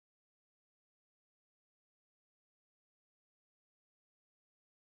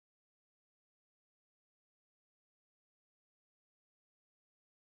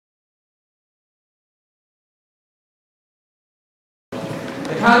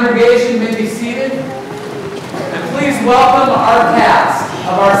Congregation may be seated, and please welcome our cast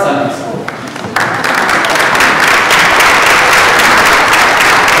of our Sunday school.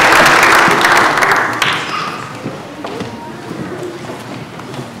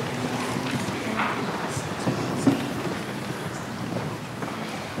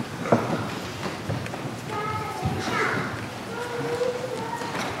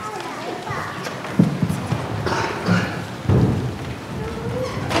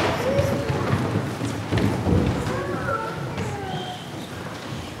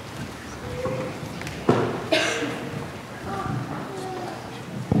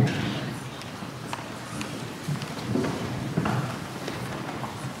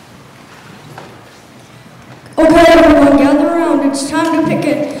 Okay, everyone, gather around. It's time to pick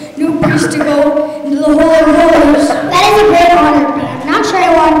a new priest to go into the Holy of Holies. That is a great honor, but I'm not sure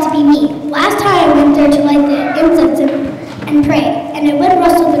I want it to be me. Last time I went there to light the incense and pray, and it would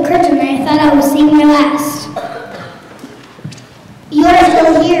rustle the curtain, and I thought I was seeing my last. You are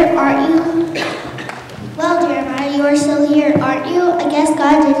still here, aren't you? Well, Jeremiah, you are still here, aren't you? I guess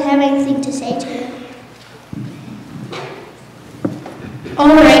God didn't have anything to say to you. All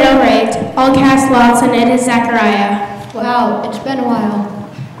right. I'll cast lots, and it is Zechariah. Wow, it's been a while.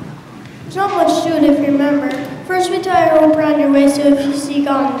 There's not much to it if you remember. First, we tie a rope around your waist so if you see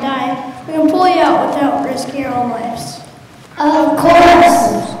God and die, we can pull you out without risking your own lives. Of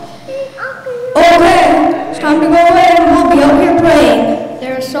course. Okay, it's time to go away and we'll be out here praying.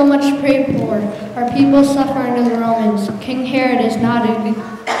 There is so much to pray for. Our people suffer under the Romans. King Herod is not a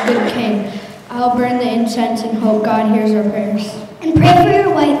good king. I'll burn the incense and hope God hears our prayers. And pray for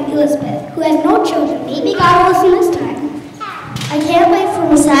your wife, Elizabeth, who has no children. Maybe God will listen this time. I can't wait for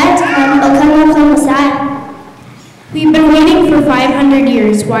Messiah to come. Oh, come, Messiah. We've been waiting for 500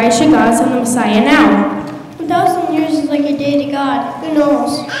 years. Why should God send the Messiah now? 1,000 years is like a day to God. Who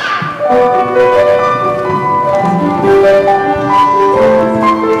knows?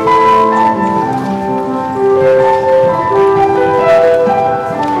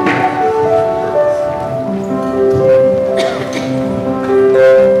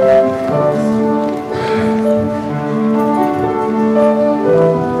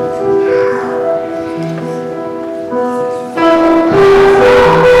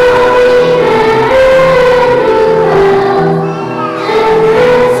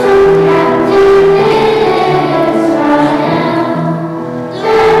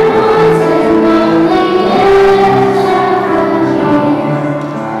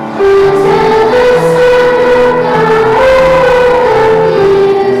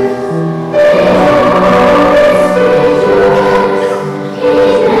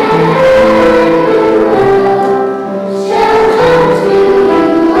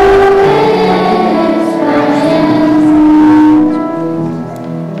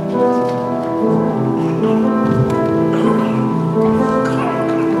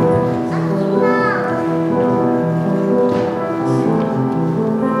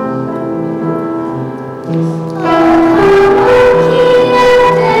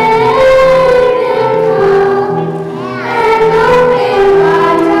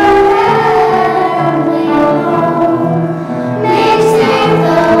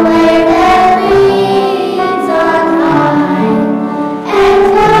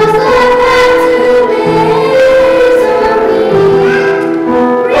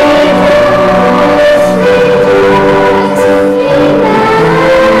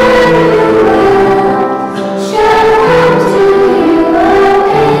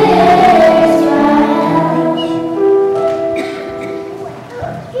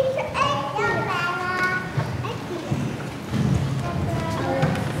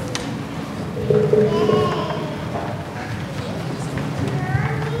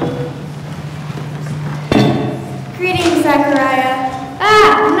 Greetings, Zechariah.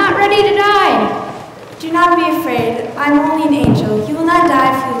 I'm not ready to die. Do not be afraid. I'm only an angel. You will not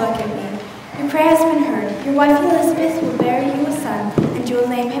die if you look at me. Your prayer has been heard. Your wife Elizabeth will bear you a son, and you will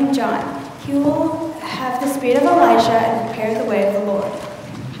name him John. He will have the spirit of Elijah and prepare the way of the Lord.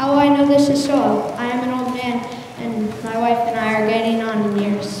 How will I know this is so? I am an old man, and my wife and I are getting on in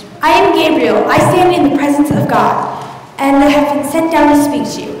years. I am Gabriel. I stand in the presence of God, and I have been sent down to speak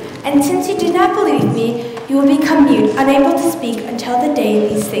to you. And since you do not believe me, you will become mute, unable to speak until the day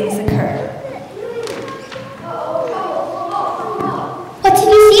these things occur. What did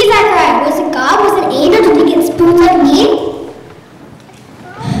you see, Zechariah? Was it God? Was it an angel? Did you get spooked like me?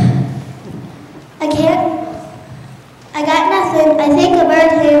 I got nothing. I think a bird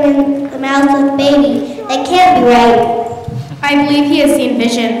came in the mouth of the baby. That can't be right. I believe he has seen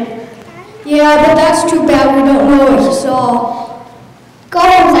vision. Yeah, but that's too bad. We don't know what he saw. Go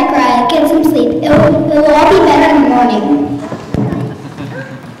ahead. wedding.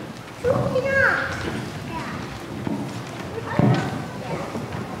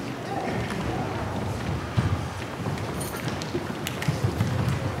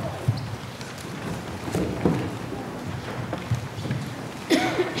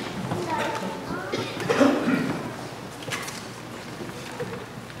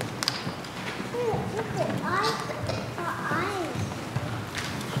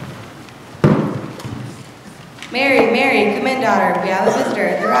 Mary, come in, daughter. We have a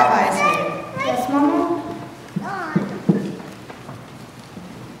visitor. The rabbi is here. Yes, Mama?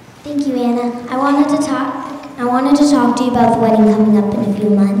 Thank you, Anna. I wanted to talk to you about the wedding coming up in a few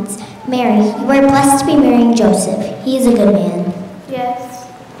months. Mary, you are blessed to be marrying Joseph. He is a good man. Yes.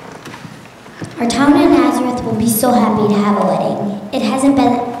 Our town in Nazareth will be so happy to have a wedding.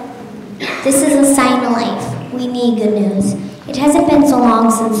 This is a sign of life. We need good news. It hasn't been so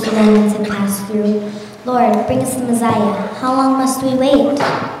long since the Romans had passed through. Lord, bring us the Messiah. How long must we wait?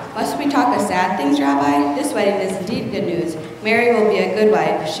 Must we talk of sad things, Rabbi? This wedding is indeed good news. Mary will be a good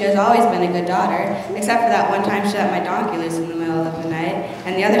wife. She has always been a good daughter, except for that one time she let my donkey loose in the middle of the night,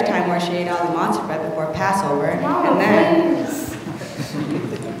 and the other time where she ate all the monster bread before Passover, Mama, and then...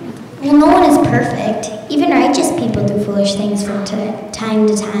 Well, no one is perfect. Even righteous people do foolish things from time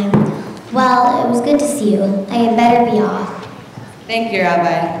to time. Well, it was good to see you. I had better be off. Thank you,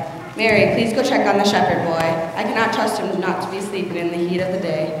 Rabbi. Mary, please go check on the shepherd boy. I cannot trust him not to be sleeping in the heat of the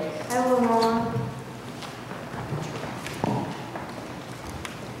day. I will, Mama.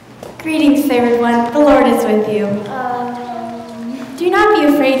 Greetings, favored one. The Lord is with you. Do not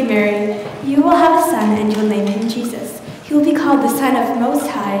be afraid, Mary. You will have a son, and you will name him Jesus. He will be called the Son of Most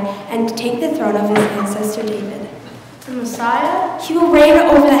High, and take the throne of his ancestor David. The Messiah? He will reign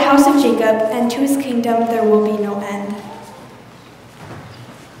over the house of Jacob, and to his kingdom there will be no end.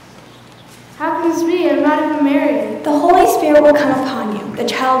 How can this be? I'm not even married. The Holy Spirit will come upon you. The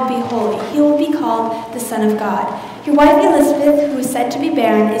child will be holy. He will be called the Son of God. Your wife Elizabeth, who is said to be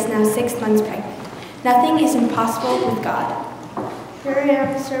barren, is now 6 months pregnant. Nothing is impossible with God. Here I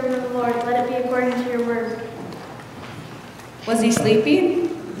am, the servant of the Lord. Let it be according to your word. Was he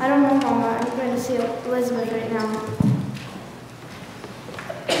sleeping? I don't know, Mama. I'm going to see Elizabeth right now.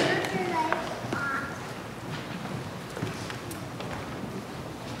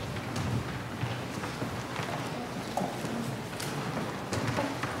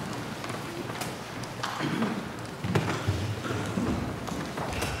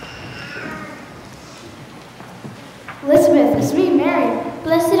 Elizabeth, it's me, Mary.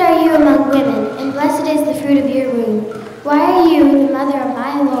 Blessed are you among women, and blessed is the fruit of your womb. Why are you, the mother of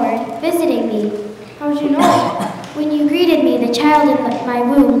my Lord, visiting me? How did you know? When you greeted me, the child in my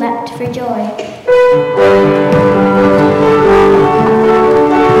womb leapt for joy.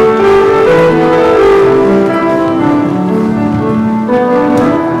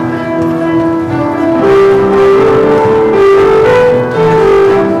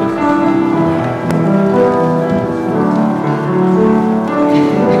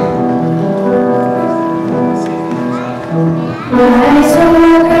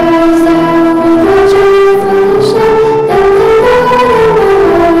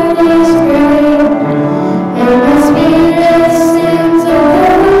 Spirit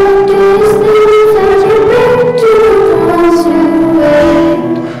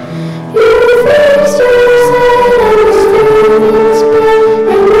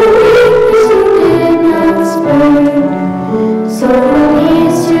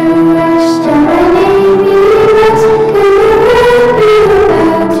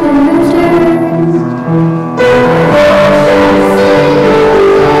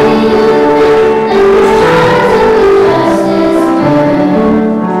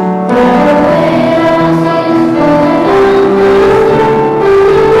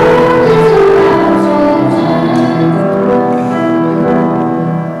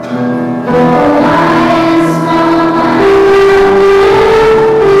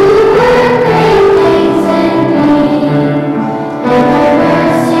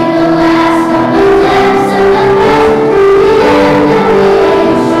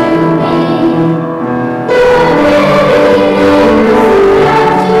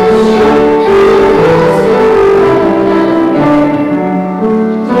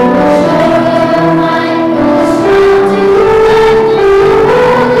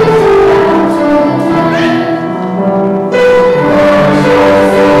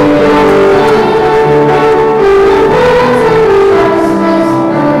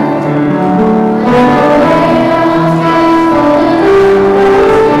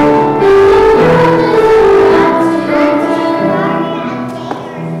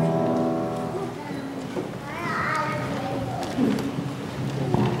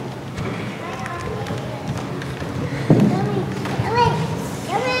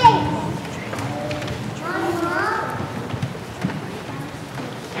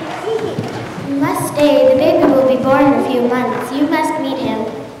You must stay. The baby will be born in a few months. You must meet him.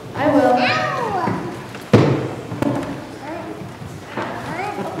 I will.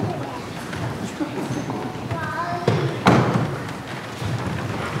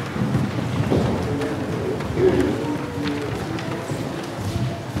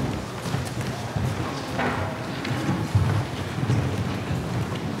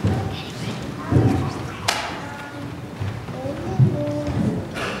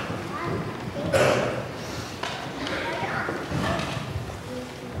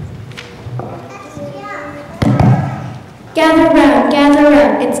 Gather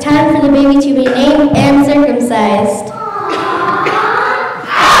round. It's time for the baby to be named and circumcised.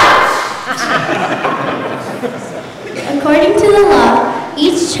 According to the law,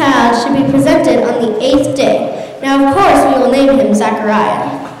 each child should be presented on the 8th day. Now, of course, we will name him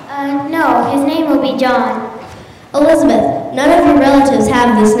Zachariah. No, his name will be John. Elizabeth, none of your relatives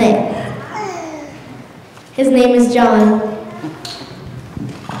have this name. His name is John.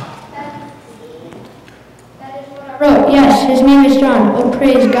 Wrote, yes, his name is John. Oh,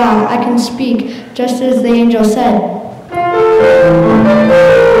 praise God, I can speak, just as the angel said.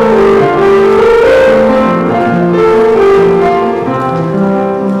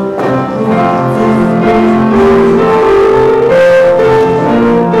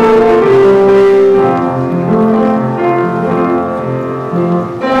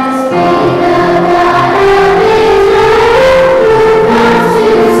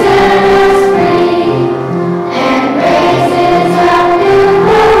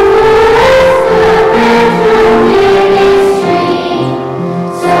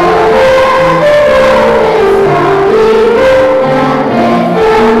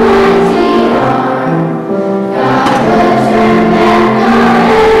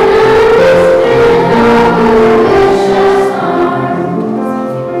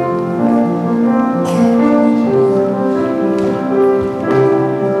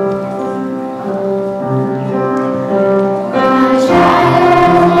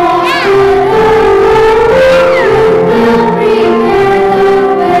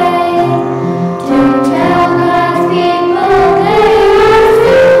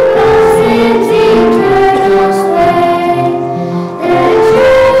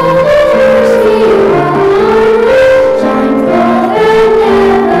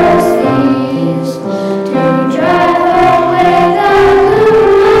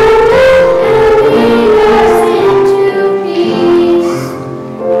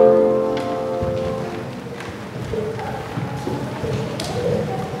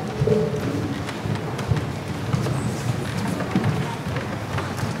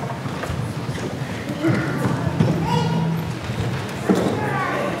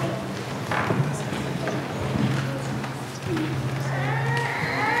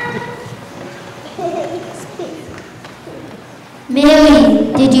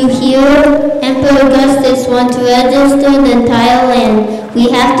 Mary, did you hear? Emperor Augustus wants to register the entire land. We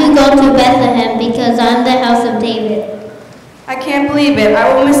have to go to Bethlehem because I'm the house of David. I can't believe it.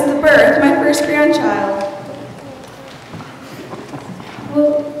 I will miss the birth, my first grandchild.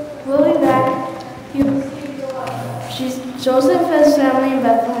 We'll be back. Joseph has family in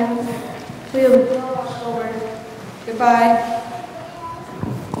Bethlehem. We'll go over. Goodbye.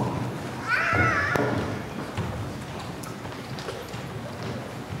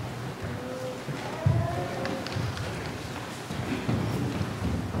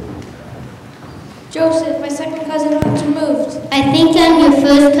 Joseph, my second cousin once removed. I think I'm your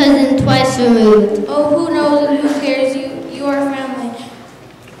first cousin twice removed. Oh, who knows and who cares? You are family.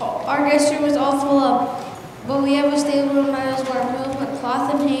 Our guest room is all full up, but we have a stable room that is warm. We'll put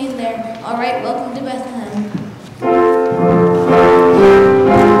cloth and hay in there. All right, welcome to Bethlehem.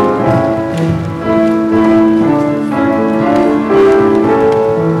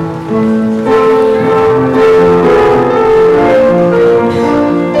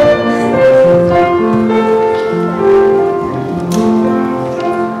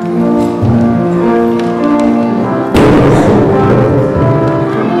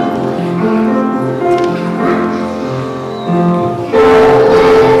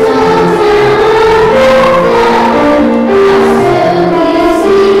 Hosanna,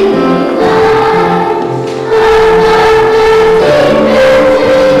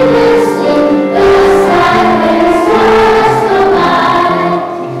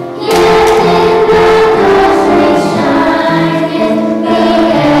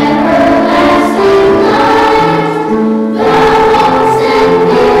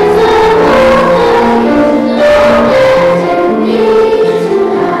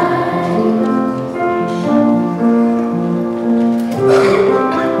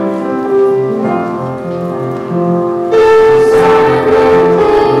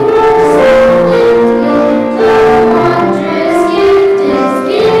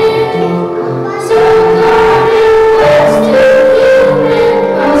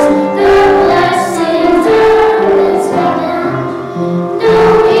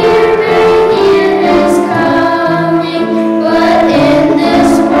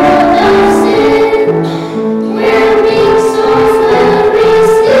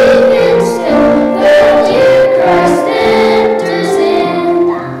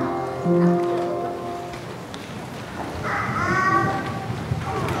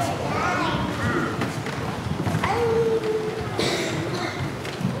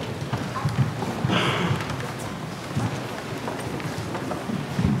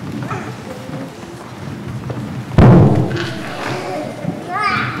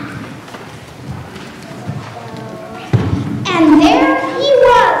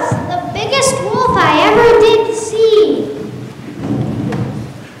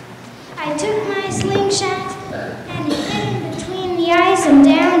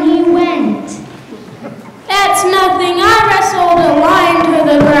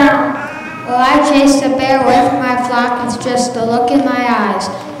 just the look in my eyes.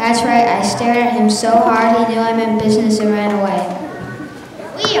 That's right, I stared at him so hard he knew I meant business and ran away.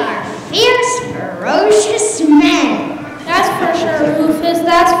 We are fierce, ferocious men. That's for sure, Rufus,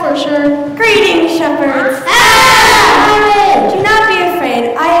 that's for sure. Greetings, shepherds. Do not be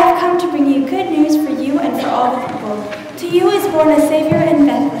afraid. I have come to bring you good news for you and for all the people. To you is born a Savior in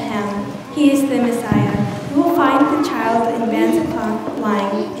Bethlehem. He is the Messiah. You will find the child in bands of cloth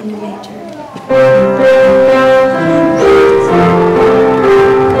lying in the manger.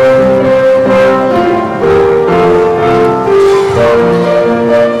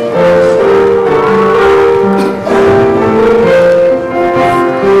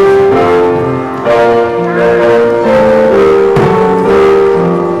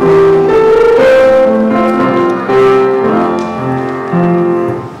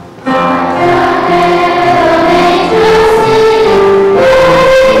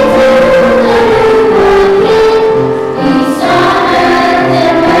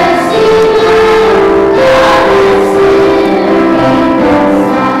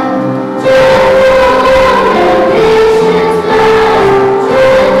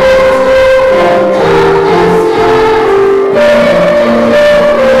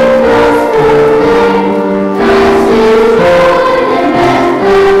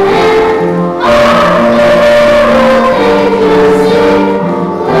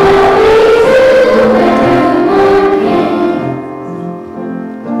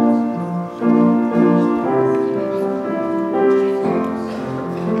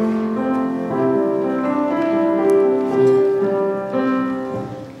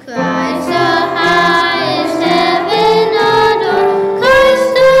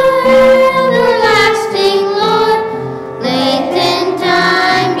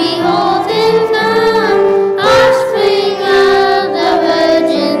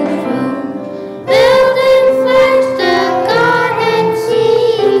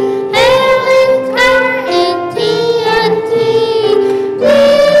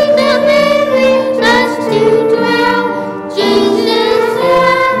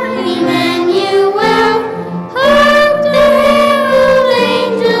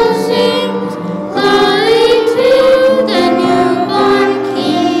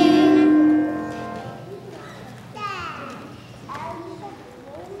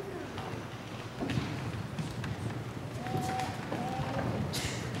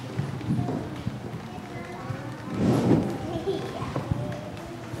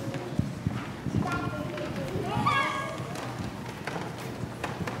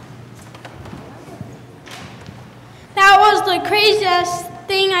 The craziest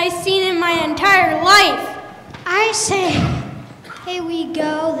thing I've seen in my entire life. I say, hey, we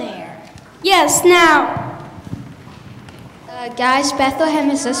go there. Yes, now. Guys, Bethlehem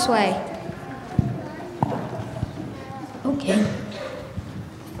is this way. Okay.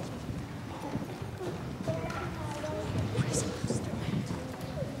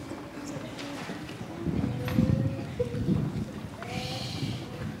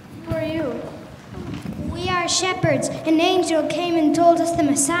 Who are you? We are shepherds. An angel came and told us the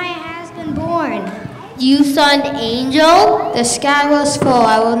Messiah has been born. You saw an angel? The sky was full.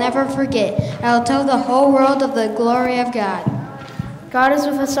 I will never forget. I will tell the whole world of the glory of God. God is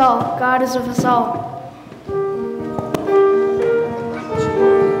with us all. God is with us all.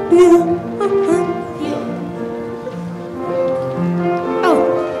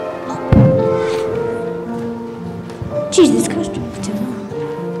 Jesus Christ. Too long.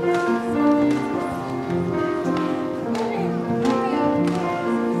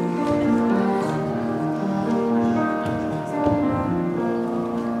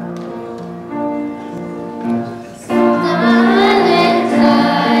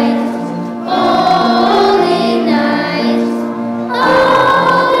 Holy night,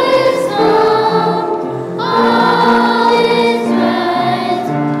 all is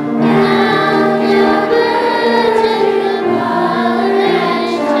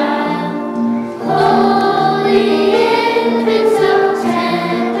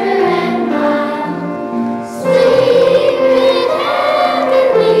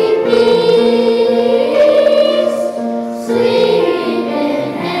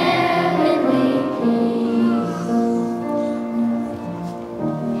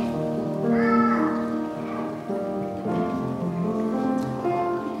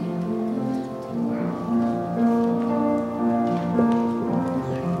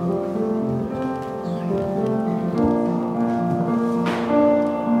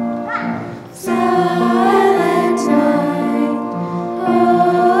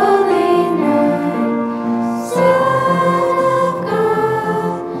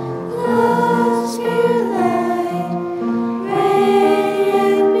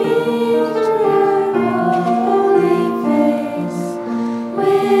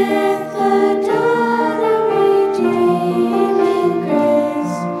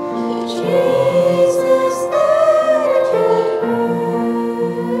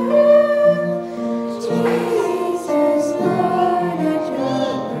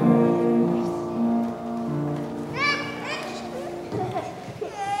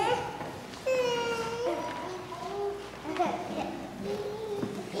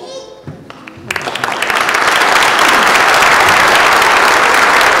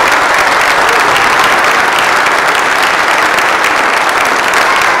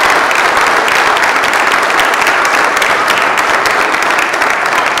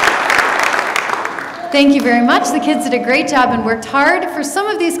Thank you very much. The kids did a great job and worked hard. For some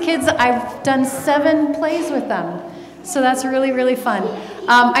of these kids, I've done 7 plays with them. So that's really, really fun.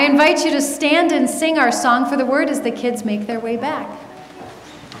 I invite you to stand and sing our song for the word as the kids make their way back.